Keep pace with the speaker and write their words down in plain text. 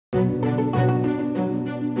Welcome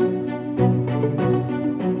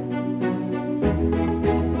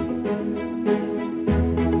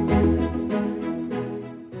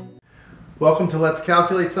to Let's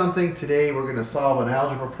Calculate Something. Today we're going to solve an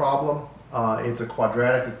algebra problem. It's a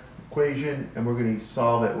quadratic equation and we're going to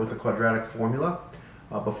solve it with the quadratic formula.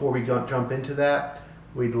 Before we jump into that,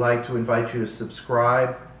 we'd like to invite you to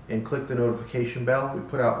subscribe and click the notification bell. We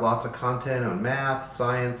put out lots of content on math,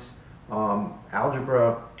 science,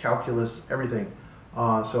 algebra, calculus, everything.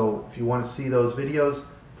 So if you want to see those videos,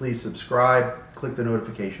 please subscribe, click the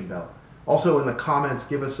notification bell. Also in the comments,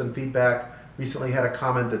 give us some feedback. Recently had a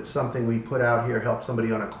comment that something we put out here helped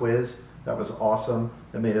somebody on a quiz. That was awesome.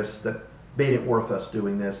 That made it worth us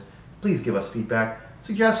doing this. Please give us feedback.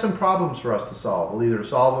 Suggest some problems for us to solve. We'll either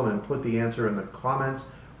solve them and put the answer in the comments,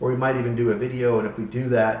 or we might even do a video, and if we do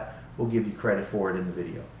that, we'll give you credit for it in the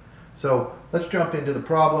video. So let's jump into the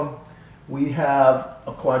problem. We have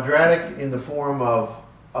a quadratic in the form of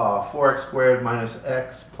 4x squared minus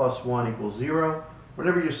x plus 1 equals 0.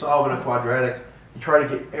 Whenever you're solving a quadratic, you try to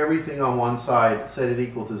get everything on one side, set it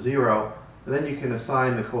equal to 0, and then you can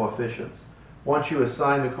assign the coefficients. Once you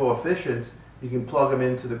assign the coefficients, you can plug them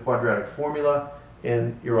into the quadratic formula,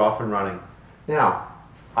 and you're off and running. Now,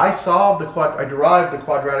 I derived the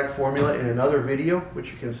quadratic formula in another video,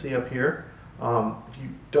 which you can see up here. If you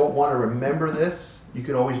don't want to remember this, you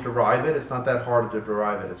can always derive it. It's not that hard to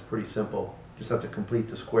derive it. It's pretty simple. You just have to complete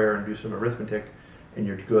the square and do some arithmetic, and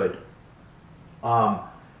you're good.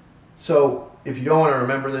 So if you don't want to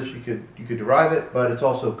remember this, you could derive it, but it's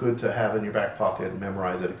also good to have in your back pocket and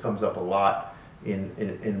memorize it. It comes up a lot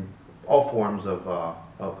in all forms of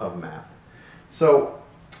math. So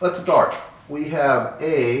let's start. We have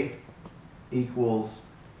A equals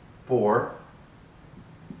 4,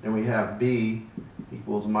 and we have B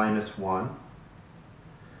equals minus 1,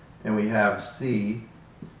 and we have C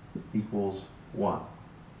equals 1.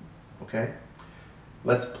 Okay?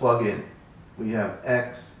 Let's plug in. We have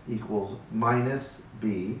x equals minus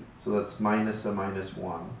b, so that's minus a minus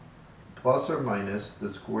 1, plus or minus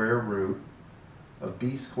the square root of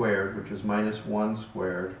b squared, which is minus 1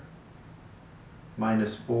 squared,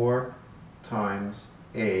 minus 4 times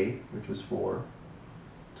a, which is 4,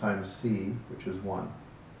 times c, which is 1,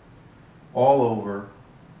 all over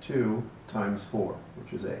 2 times 4,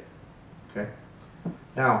 which is a. Okay?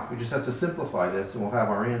 Now, we just have to simplify this and we'll have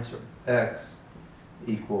our answer. X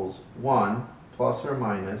equals 1 plus or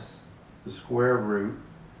minus the square root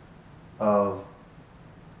of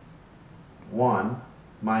 1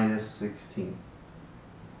 minus 16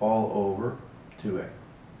 all over 2a.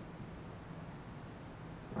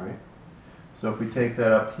 Alright? So if we take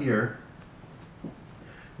that up here,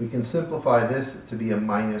 we can simplify this to be a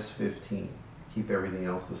minus 15. Keep everything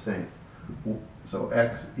else the same. So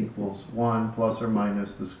x equals 1 plus or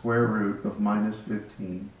minus the square root of minus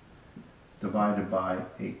 15 divided by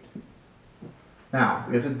 8. Now,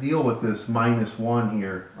 we have to deal with this minus 1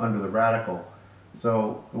 here under the radical.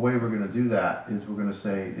 So the way we're going to do that is we're going to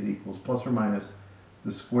say it equals plus or minus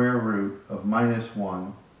the square root of minus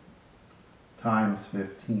 1 times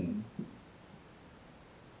 15.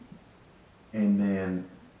 And then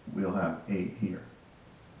we'll have 8 here.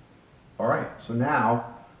 Alright, so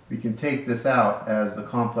now we can take this out as the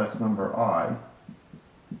complex number I.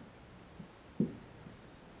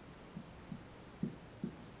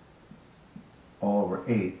 All over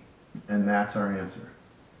 8, and that's our answer.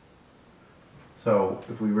 So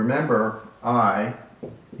if we remember, I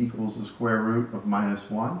equals the square root of minus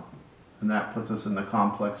 1, and that puts us in the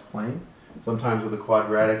complex plane. Sometimes with a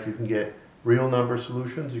quadratic you can get real number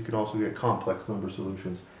solutions, you can also get complex number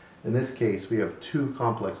solutions. In this case we have two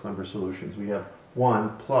complex number solutions. We have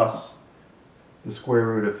 1 plus the square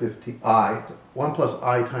root of 1 plus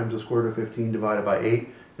I times the square root of 15 divided by 8,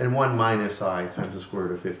 and 1 minus I times the square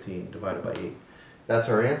root of 15 divided by 8. That's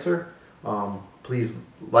our answer. Please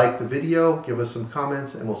like the video, give us some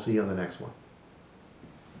comments, and we'll see you on the next one.